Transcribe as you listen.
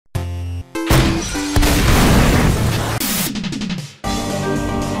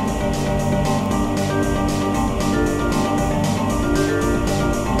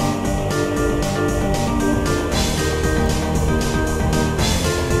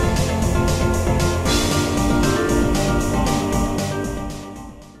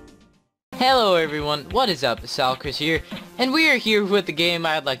everyone, what is up? Chris here, and we are here with the game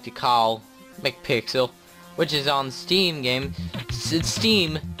I'd like to call McPixel, which is on Steam game. It's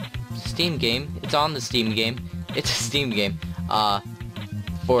Steam game. It's on the Steam game. It's a Steam game.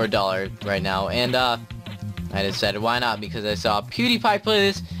 For $1 right now, and I decided why not, because I saw PewDiePie play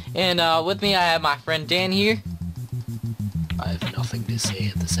this, and with me I have my friend Dan here. I have nothing to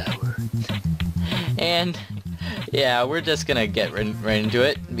say at this hour. And yeah, we're just gonna get right into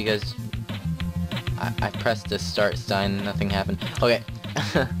it, because I pressed the start sign, nothing happened. Okay.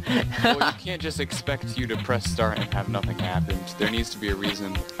 Well, you can't just expect you to press start and have nothing happen. There needs to be a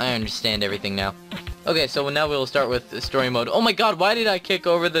reason. I understand everything now. Okay, so now we'll start with the story mode. Oh my god, why did I kick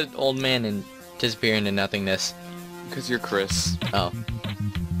over the old man and disappear into nothingness? Because you're Chris. Oh.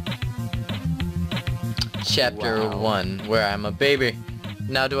 Chapter 1, where I'm a baby.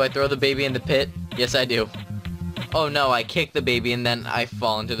 Now do I throw the baby in the pit? Yes, I do. Oh no, I kick the baby and then I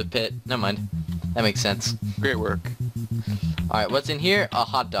fall into the pit. Never mind. That makes sense. Great work. Alright, what's in here? A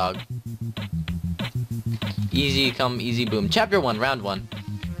hot dog. Easy come, easy boom. Chapter 1, round 1.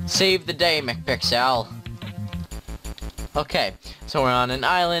 Save the day, McPixel. Okay, so we're on an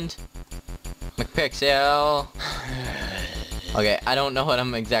island. McPixel. Okay, I don't know what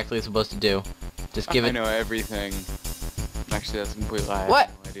I'm exactly supposed to do. Just give it... I know everything. Actually, that's completely lie. What?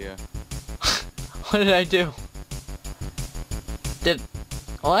 I have no idea. What did I do?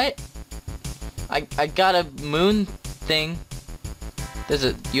 What? I got a moon thing. There's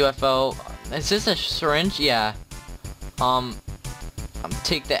a UFO. Is this a syringe? Yeah.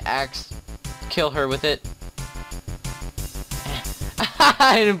 Take the axe, kill her with it.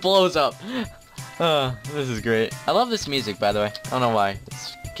 And it blows up. This is great. I love this music, by the way. I don't know why.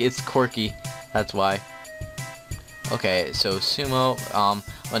 It's quirky. That's why. Okay, so sumo. I'm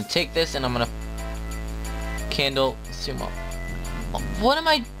gonna take this and I'm gonna candle sumo. What am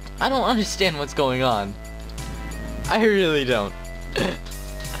I don't understand what's going on. I really don't.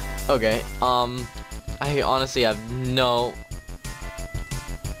 Okay, I honestly have no...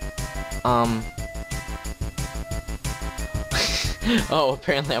 Oh,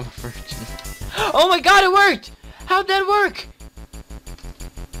 apparently I'm a virgin. Oh my god, it worked! How'd that work?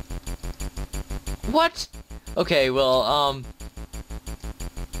 What? Okay, well,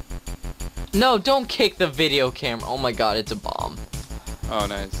 no, don't kick the video camera. Oh my god, it's a bomb. Oh,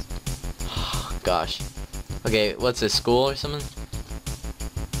 nice. Gosh. Okay, what's this, school or something?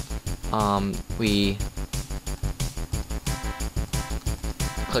 We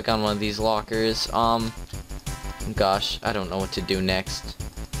click on one of these lockers. Gosh, I don't know what to do next.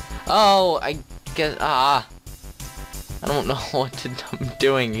 Oh, I guess, I don't know what I'm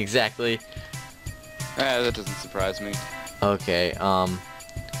doing exactly. That doesn't surprise me. Okay,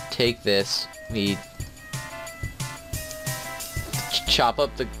 take this, we chop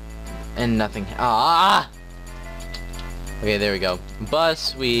up the, and nothing, okay, there we go.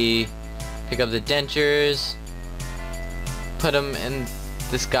 Bus, we pick up the dentures, put them in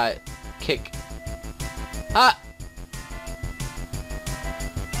this guy, kick,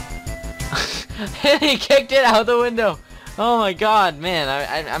 he kicked it out the window. Oh my god, man,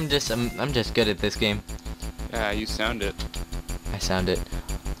 I'm just good at this game. Yeah, you sound it. I sound it.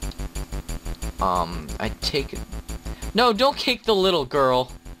 I take it. No, don't kick the little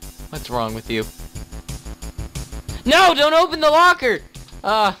girl. What's wrong with you? No, don't open the locker!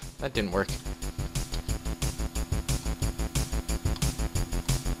 That didn't work.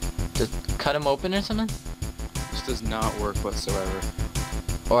 Just cut him open or something? This does not work whatsoever.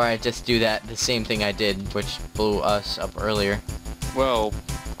 Or I just do the same thing I did, which blew us up earlier. Well,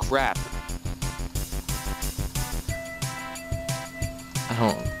 crap.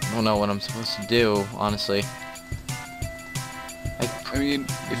 I don't know what I'm supposed to do, honestly. I mean,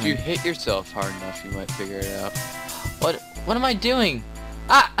 if you hit yourself hard enough, you might figure it out. What am I doing?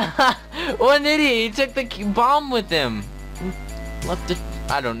 What an idiot! He took the bomb with him. What the?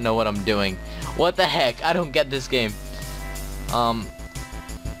 I don't know what I'm doing. What the heck? I don't get this game.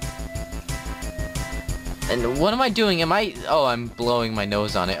 And what am I doing? Oh, I'm blowing my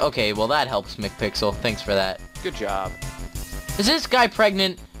nose on it. Okay, well that helps, McPixel. Thanks for that. Good job. Is this guy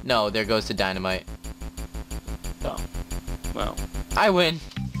pregnant? No, there goes the dynamite. Oh. Well. I win.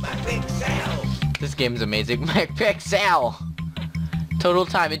 McPixel! This game is amazing. McPixel! Total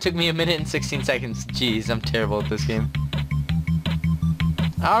time, it took me 1 minute and 16 seconds. Jeez, I'm terrible at this game.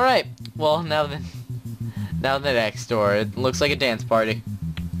 Alright, well, now the next door. It looks like a dance party.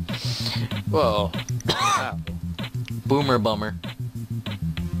 Whoa. Boomer bummer.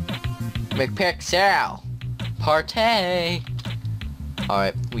 McPixel! Partay!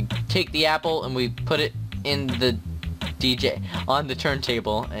 Alright, we take the apple and we put it in the DJ, on the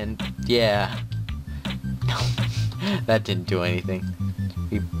turntable, and yeah. That didn't do anything.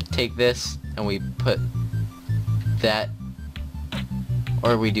 We take this and we put that,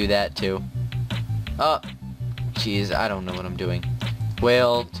 or we do that too. Oh, jeez, I don't know what I'm doing.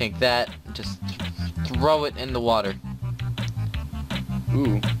 Whale, take that, just throw it in the water.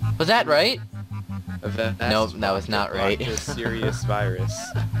 Ooh. Was that right? Nope, that was not right. A serious virus.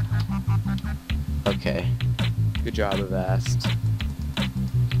 Okay. Good job, Avast.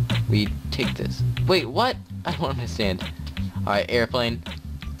 We take this. Wait, what? I don't understand. Alright, airplane.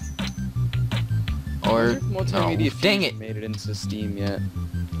 Or Multimedia no, dang it. made it into Steam yet.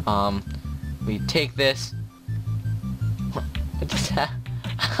 We take this. What does that?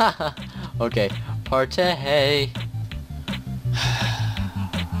 Okay, partay.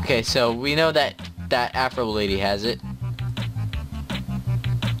 Okay, so we know that Afro lady has it.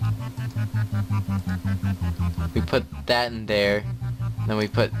 We put that in there. Then we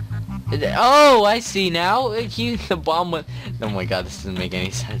put. Oh, I see now. The bomb went. Oh my god, this doesn't make any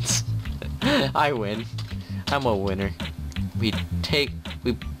sense. I win. I'm a winner. We kick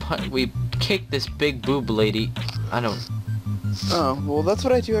this big boob lady. I don't. Oh, well that's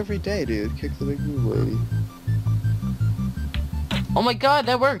what I do every day, dude. Kick the big boob lady. Oh my god,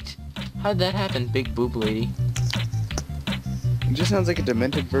 that worked. How did that happen, big boob lady? It just sounds like a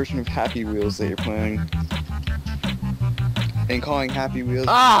demented version of Happy Wheels that you're playing. And calling Happy Wheels.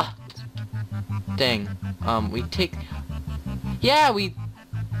 Ah! Dang. We take. Yeah, we.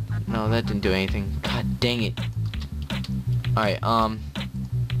 No, that didn't do anything. God dang it. Alright,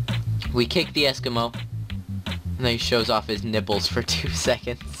 we kick the Eskimo. And then he shows off his nipples for 2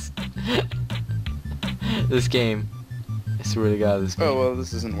 seconds. This game. I swear to God, this game. Oh, well,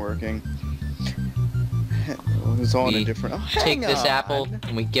 this isn't working. It's all in a different... Oh, take hang this on. apple,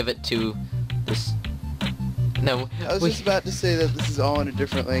 and we give it to this... No, I was just about to say that this is all in a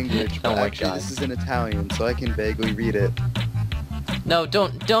different language, but Oh my actually God. this is in Italian, so I can vaguely read it. No,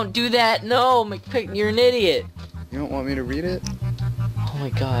 don't do that! No, McPixel, you're an idiot! You don't want me to read it? Oh my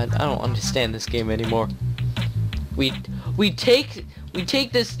god, I don't understand this game anymore. We take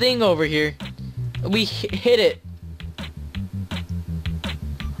this thing over here. We hit it.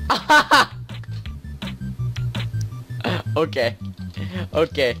 Okay.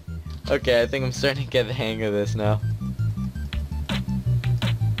 Okay. Okay, I think I'm starting to get the hang of this now.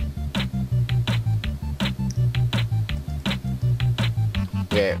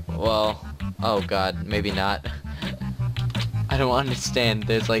 Okay, well, oh god, maybe not. I don't understand.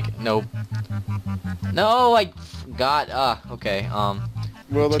 There's like no. I got. Okay.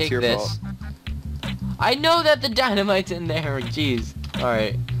 Well, that's take your this. fault. I know that the dynamite's in there. Jeez. All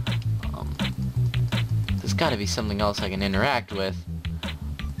right. There's got to be something else I can interact with.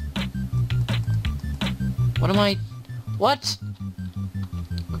 What am I? What?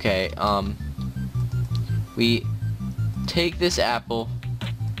 Okay. We take this apple.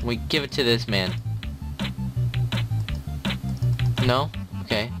 And we give it to this man. No?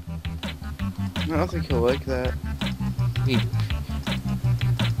 Okay. I don't think he'll like that.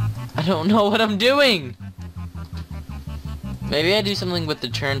 I don't know what I'm doing! Maybe I do something with the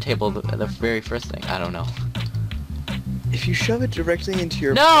turntable, the very first thing. I don't know. If you shove it directly into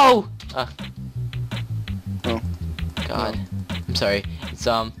your... No! Oh. God. No. I'm sorry. It's,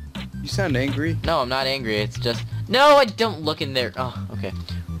 You sound angry. No, I'm not angry. It's just... No, I don't look in there. Oh, okay.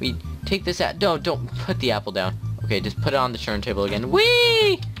 We take this out. Don't put the apple down. Okay, just put it on the turntable again.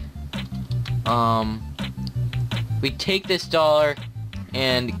 Whee! We take this dollar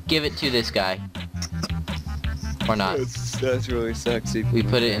and give it to this guy. Or not. That's really sexy. We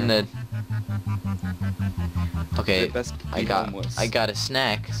put it in the... Okay, Best I homeless. got a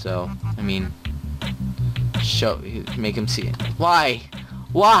snack, so, I mean... Make him see it. Why?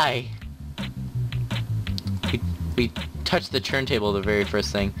 Why? We touch the turntable the very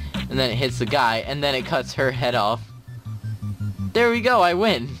first thing, and then it hits the guy, and then it cuts her head off. There we go, I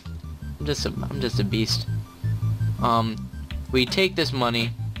win. I'm just a beast. We take this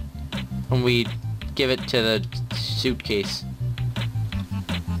money, and we give it to the suitcase.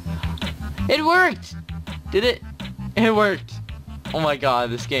 It worked! Did it? It worked! Oh my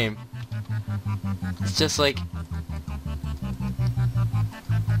god, this game. It's just like...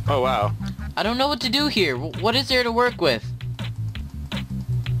 Oh, wow. I don't know what to do here. What is there to work with?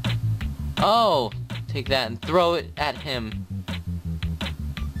 Oh, take that and throw it at him.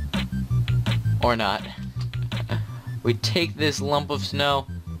 Or not. We take this lump of snow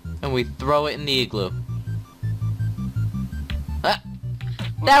and we throw it in the igloo. Ah,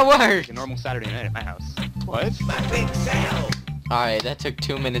 that worked! A normal Saturday night at my house. What? McPixel! Alright, that took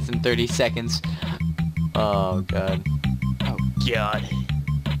 2 minutes and 30 seconds. Oh god. Oh, God.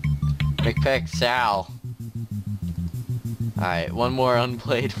 McPixel. Alright, one more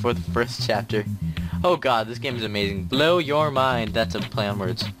unplayed for the first chapter. Oh god, this game is amazing. Blow your mind. That's a play on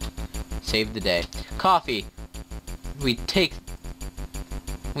words. Save the day. Coffee. We take...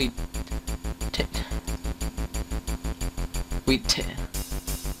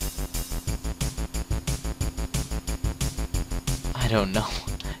 I don't know.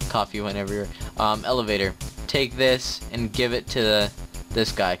 Coffee went everywhere. Elevator. Take this and give it to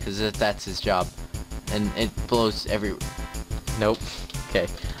this guy, because that's his job. And it blows everywhere. Nope. Okay.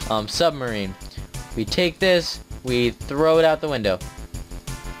 Submarine. We take this, we throw it out the window.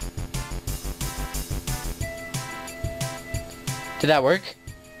 Did that work?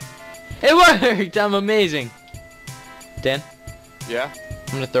 It worked! I'm amazing! Dan? Yeah?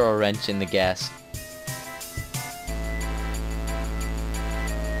 I'm gonna throw a wrench in the gas.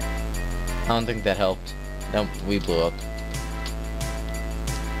 I don't think that helped. Nope, we blew up.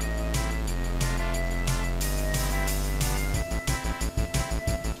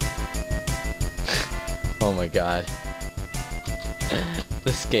 Oh my god.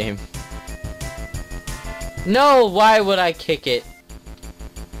 This game. No! Why would I kick it?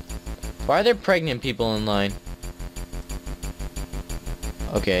 Why are there pregnant people in line?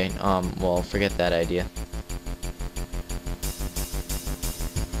 Okay, well, forget that idea.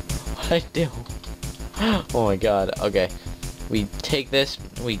 What'd I do? Oh my god, okay. We take this,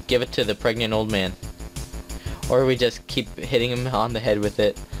 we give it to the pregnant old man. Or we just keep hitting him on the head with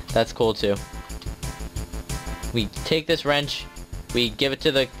it. That's cool too. We take this wrench, we give it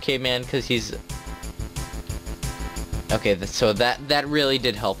to the caveman because he's... Okay, so that really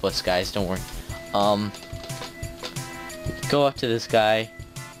did help us, guys, don't worry. Go up to this guy.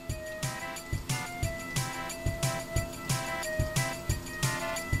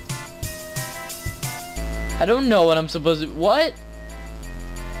 I don't know what I'm supposed to... What?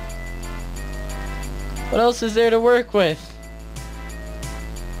 What else is there to work with?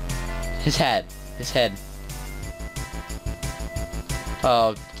 His hat. His head.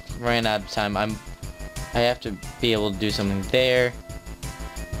 Oh, ran out of time. I have to be able to do something there.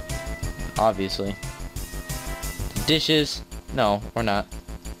 Obviously. The dishes. No, we're not.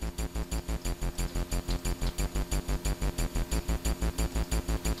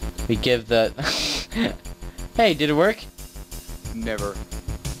 We give the... Hey, did it work? Never.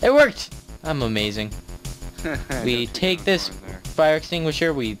 It worked! I'm amazing. We take this fire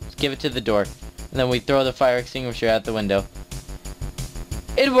extinguisher, we give it to the door. And then we throw the fire extinguisher out the window.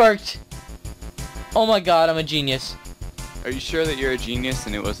 It worked! Oh my god, I'm a genius. Are you sure that you're a genius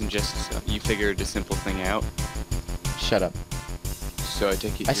and it wasn't just you figured a simple thing out? Shut up. So I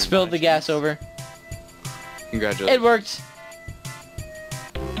take it I spilled the gas over. Congratulations. It worked!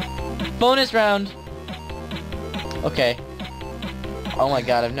 Bonus round! Okay. Oh my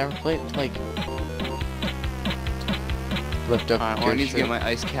god, I've never played, like... Lift up. Alright, well, I need to get my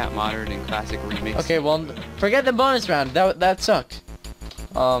Ice Cat Modern and Classic Remix. Okay, well, forget the bonus round. That sucked.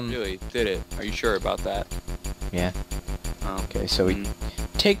 Really? Did it? Are you sure about that? Yeah. Oh. Okay, so we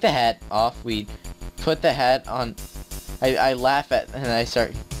take the hat off. We put the hat on. I laugh at and I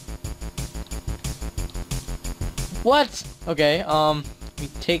start. What? Okay. We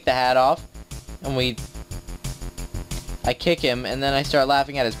take the hat off, and I kick him, and then I start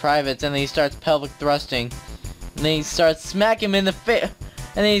laughing at his privates, and then he starts pelvic thrusting, and then he starts smacking him in the face,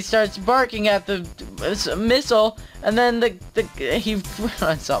 and then he starts barking at the missile, and then he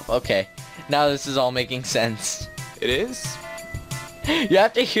runs up. Okay, now this is all making sense. It is? You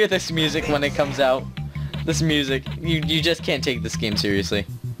have to hear this music when it comes out. This music, you just can't take this game seriously.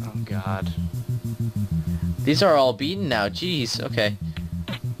 Oh god. These are all beaten now. Jeez. Okay.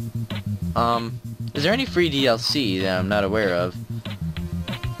 Is there any free DLC that I'm not aware of?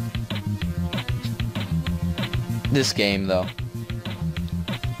 This game, though.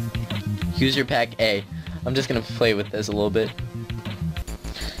 User Pack A. I'm just gonna play with this a little bit.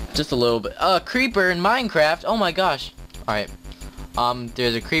 Just a little bit. Creeper in Minecraft! Oh my gosh! Alright.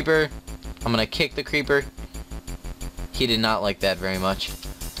 There's a creeper. I'm gonna kick the creeper. He did not like that very much.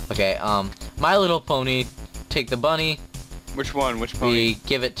 Okay, My Little Pony. Take the bunny. Which one? Which pony? We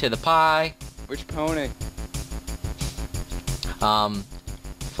give it to the pie. Which pony?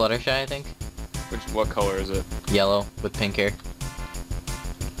 Fluttershy, I think. What color is it? Yellow with pink hair.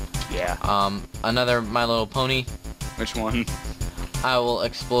 Yeah. Another My Little Pony. Which one? I will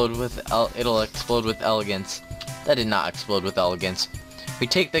explode with it'll explode with elegance. That did not explode with elegance. We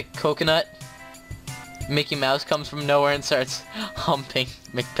take the coconut. Mickey Mouse comes from nowhere and starts humping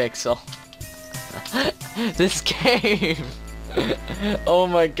McPixel. This game. Oh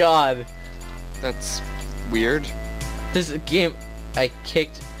my god. That's weird. This game, I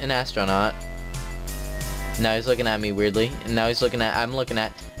kicked an astronaut. Now he's looking at me weirdly, and now he's looking at, I'm looking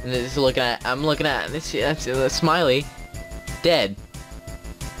at, and he's looking at, I'm looking at, this, that's Smiley, dead.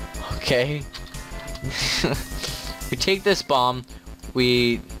 Okay. We take this bomb,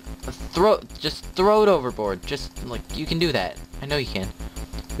 we just throw it overboard, just, like, you can do that. I know you can.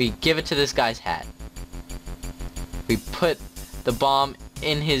 We give it to this guy's hat. We put the bomb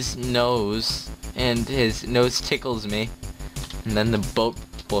in his nose, and his nose tickles me, and then the boat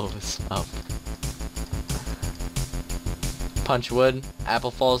blows up. Punch wood,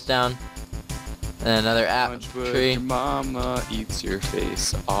 apple falls down, and another apple tree. Your mama eats your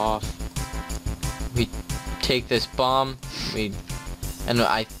face off. We take this bomb, and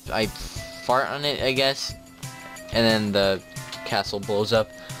I fart on it, I guess, and then the castle blows up.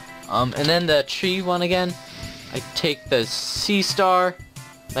 And then the tree one again, I take the sea star,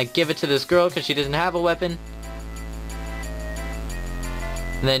 I give it to this girl because she doesn't have a weapon.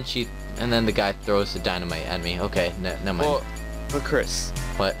 And then the guy throws the dynamite at me. Okay, never mind. Well, but Chris.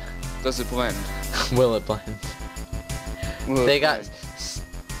 What? Does it blend? Will it blend? Will They it got... blend?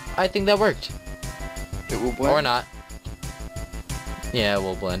 I think that worked. It will blend? Or not. Yeah, it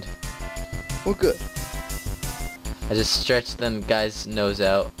will blend. Well, good. I just stretched the guy's nose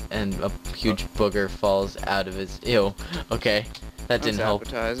out, and a huge booger falls out of his... Ew. Okay. That didn't help.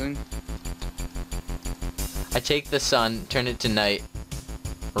 Appetizing. I take the sun, turn it to night.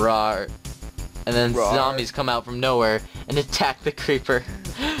 Rawr. And then Rawr. zombies come out from nowhere and attack the creeper.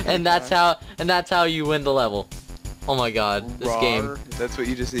 And that's how you win the level. Oh my god, this game. That's what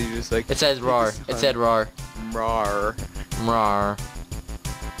you just said. You just like. It says rawr. It said rawr. Rawr. Rawr.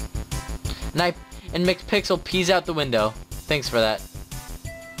 And McPixel pees out the window. Thanks for that.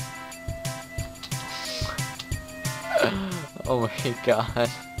 Oh my god.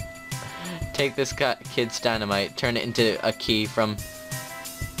 Take this kid's dynamite, turn it into a key from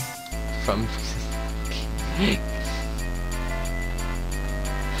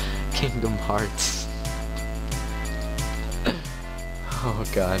Kingdom Hearts. Oh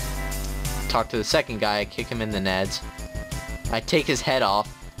god. Talk to the second guy, I kick him in the nads. I take his head off,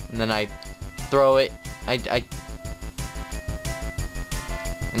 and then I throw it, and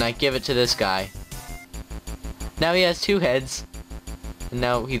I give it to this guy. Now he has two heads, and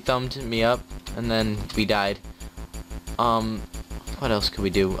now he thumbed me up, and then we died. What else could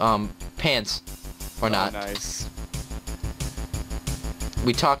we do? Pants. Or not. Nice.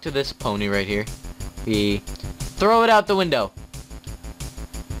 We talk to this pony right here. We throw it out the window.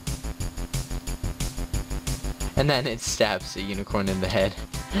 And then it stabs the unicorn in the head.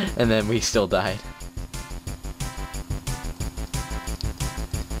 And then we still died.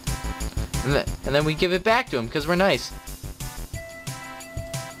 And then we give it back to him because we're nice.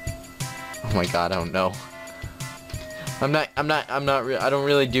 Oh my god, I don't know. I don't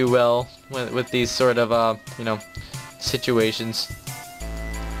really do well with these sort of, you know, situations.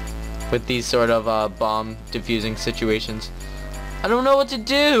 With these sort of, bomb defusing situations. I don't know what to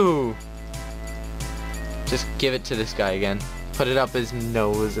do! Just give it to this guy again. Put it up his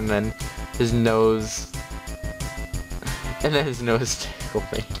nose, and then his nose... and then his nose tickled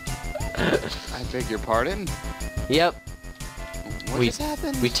me. I beg your pardon? Yep. What just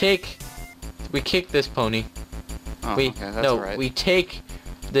happened? We kick this pony. Oh, okay, that's alright. We take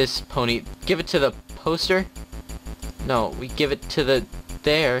this pony, give it to the poster. No, we give it to the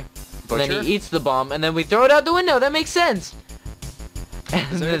there. Butcher? And then he eats the bomb, and then we throw it out the window. That makes sense.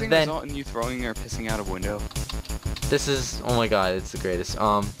 Does And anything then result in you throwing or pissing out a window? this is, oh my god, it's the greatest.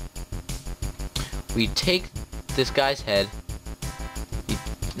 We take this guy's head.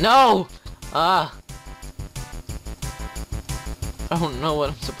 No! I don't know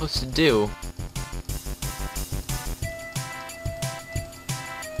what I'm supposed to do.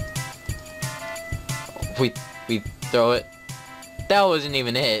 We throw it. That wasn't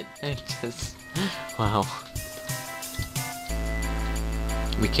even it. It just, wow.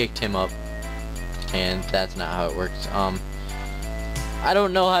 We kicked him up, and that's not how it works. I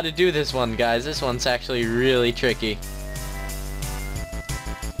don't know how to do this one, guys. This one's actually really tricky.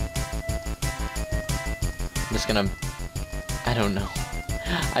 I'm just gonna... I don't know.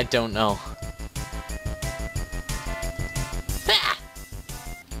 I don't know. Ah!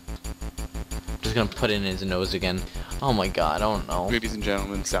 Just gonna put it in his nose again. Oh my god, I don't know. Ladies and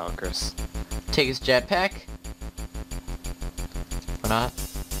gentlemen, Salad Chris. Take his jetpack. Or not.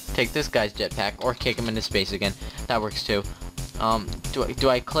 Take this guy's jetpack, or kick him into space again. That works too. Do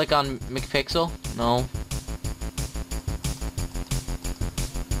I click on McPixel? No.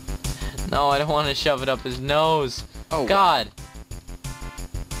 No, I don't want to shove it up his nose. Oh God.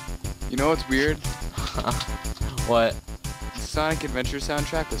 You know what's weird? What? The Sonic Adventure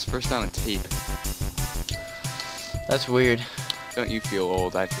soundtrack was first on a tape. That's weird. Don't you feel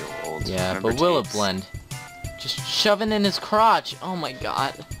old? I feel old. Yeah, Remember but will it tapes? blend? Just shoving in his crotch. Oh my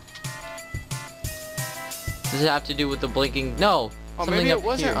god. Does it have to do with the blinking? No. Oh, something maybe up it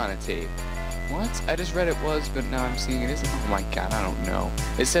wasn't here. on a tape. What? I just read it was, but now I'm seeing it isn't. Oh my god, I don't know.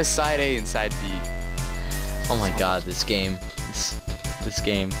 It says side A and side B. Oh my god, this game. This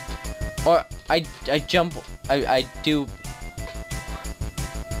game. Or I jump. I do.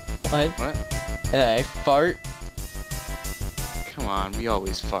 What? What? I fart. Come on, we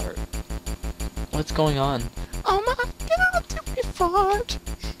always fart. What's going on? Oh my god, did we fart?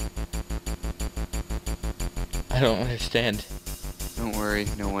 I don't understand. Don't worry,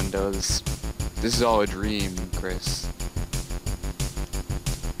 no one does. This is all a dream, Chris.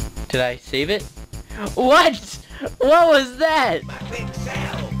 Did I save it? What? What was that?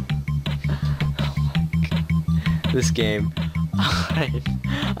 McPixel! This game.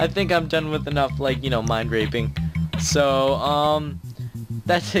 I think I'm done with enough, like, you know, mind raping. So,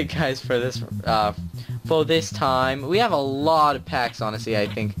 that's it, guys, for this time. We have a lot of packs, honestly, I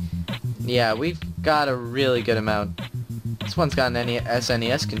think. Yeah, we've got a really good amount. This one's got an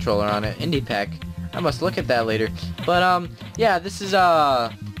SNES controller on it. Indie pack. I must look at that later. But, yeah, this is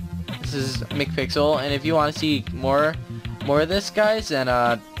McPixel, and if you want to see more of this, guys, then,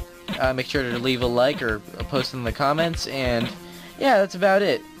 make sure to leave a like or post in the comments, and yeah, that's about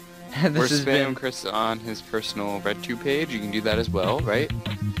it. We're This has spamming been. Chris on his personal RedTube page. You can do that as well, right?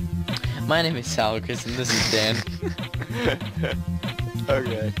 My name is Salacris, and this is Dan,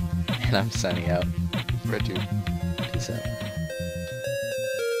 Okay. and I'm signing out. RedTube. Peace out.